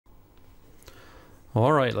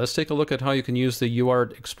All right, let's take a look at how you can use the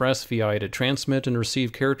UART Express VI to transmit and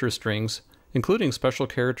receive character strings, including special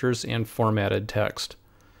characters and formatted text.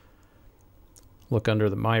 Look under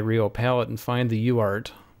the myRIO palette and find the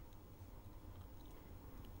UART.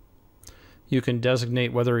 You can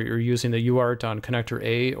designate whether you're using the UART on connector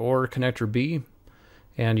A or connector B,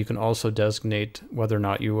 and you can also designate whether or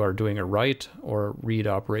not you are doing a write or read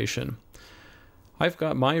operation. I've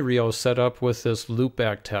got myRIO set up with this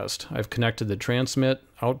loopback test. I've connected the transmit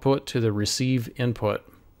output to the receive input.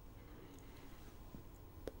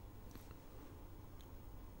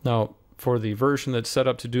 Now, for the version that's set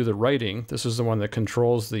up to do the writing, this is the one that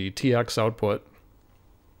controls the TX output.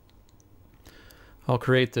 I'll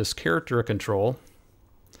create this character control,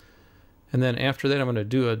 and then after that I'm going to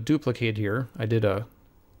do a duplicate here. I did a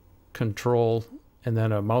control and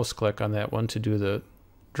then a mouse click on that one to do the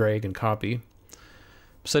drag and copy.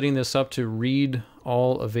 Setting this up to read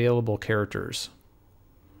all available characters.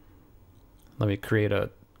 Let me create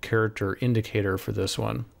a character indicator for this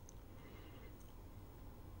one.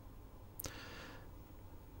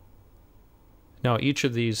 Now each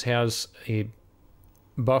of these has a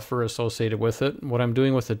buffer associated with it. What I'm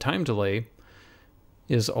doing with the time delay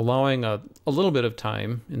is allowing a little bit of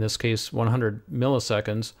time, in this case 100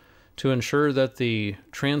 milliseconds, to ensure that the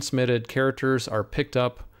transmitted characters are picked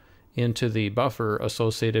up into the buffer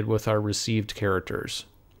associated with our received characters.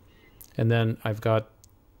 And then I've got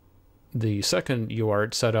the second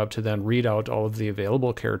UART set up to then read out all of the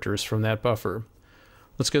available characters from that buffer.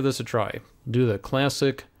 Let's give this a try. Do the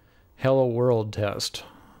classic Hello World test.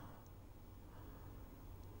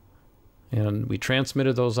 And we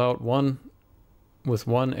transmitted those out, one with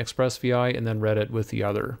one Express VI and then read it with the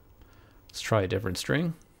other. Let's try a different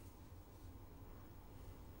string.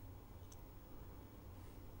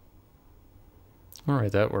 All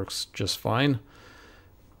right, that works just fine.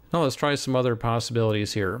 Now let's try some other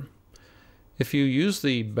possibilities here. If you use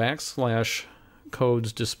the backslash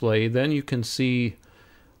codes display, then you can see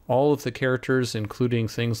all of the characters, including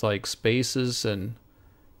things like spaces and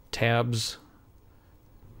tabs,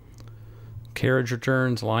 carriage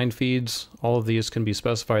returns, line feeds. All of these can be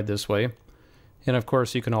specified this way. And of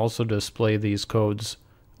course, you can also display these codes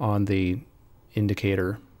on the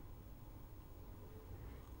indicator.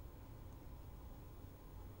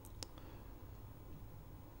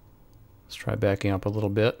 Let's try backing up a little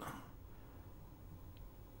bit.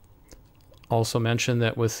 Also mention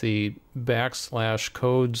that with the backslash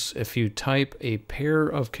codes, if you type a pair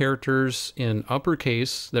of characters in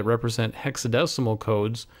uppercase that represent hexadecimal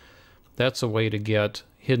codes, that's a way to get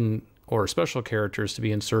hidden or special characters to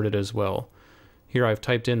be inserted as well. Here I've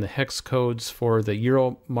typed in the hex codes for the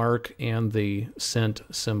euro mark and the cent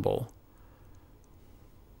symbol.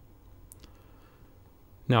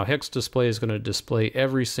 Now hex display is going to display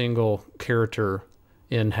every single character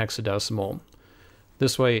in hexadecimal.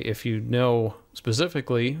 This way, if you know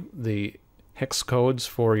specifically the hex codes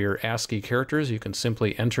for your ASCII characters, you can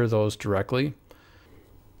simply enter those directly.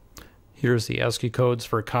 Here's the ASCII codes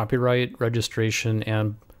for copyright, registration,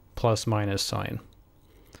 and plus minus sign.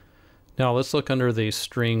 Now let's look under the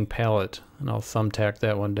string palette, and I'll thumbtack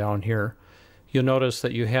that one down here. You'll notice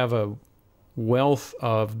that you have a wealth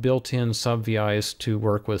of built-in sub-VIs to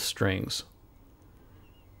work with strings.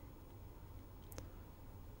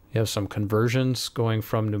 You have some conversions going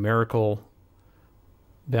from numerical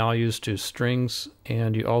values to strings,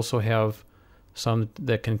 and you also have some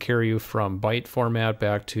that can carry you from byte format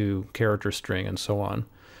back to character string and so on.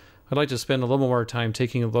 I'd like to spend a little more time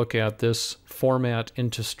taking a look at this format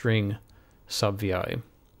into string sub-VI.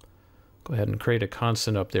 Go ahead and create a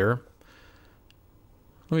constant up there.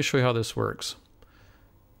 Let me show you how this works.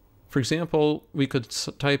 For example, we could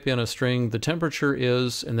type in a string, the temperature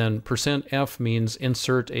is, and then %f means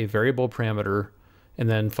insert a variable parameter, and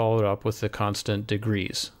then follow it up with the constant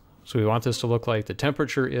degrees. So we want this to look like the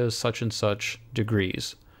temperature is such and such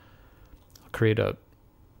degrees. I'll create a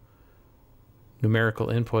numerical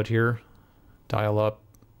input here, dial up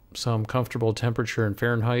some comfortable temperature in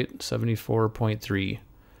Fahrenheit, 74.3.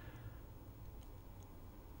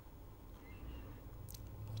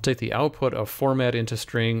 Take the output of format into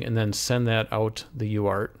string and then send that out the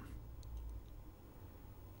UART.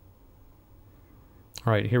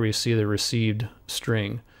 All right, here we see the received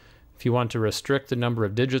string. If you want to restrict the number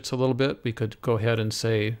of digits a little bit, we could go ahead and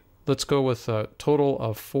say, let's go with a total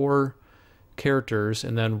of 4 characters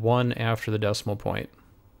and then 1 after the decimal point.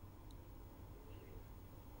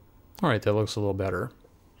 All right, that looks a little better.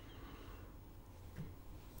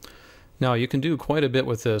 Now you can do quite a bit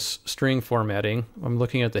with this string formatting. I'm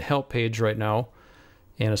looking at the help page right now,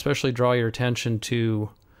 and especially draw your attention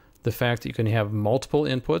to the fact that you can have multiple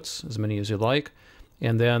inputs, as many as you like,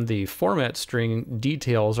 And then the format string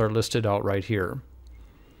details are listed out right here.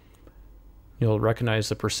 You'll recognize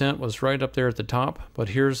the percent was right up there at the top, but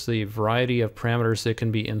here's the variety of parameters that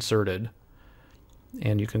can be inserted.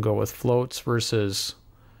 And you can go with floats versus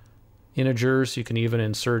integers. You can even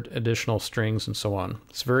insert additional strings and so on.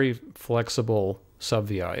 It's very flexible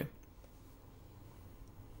sub-VI.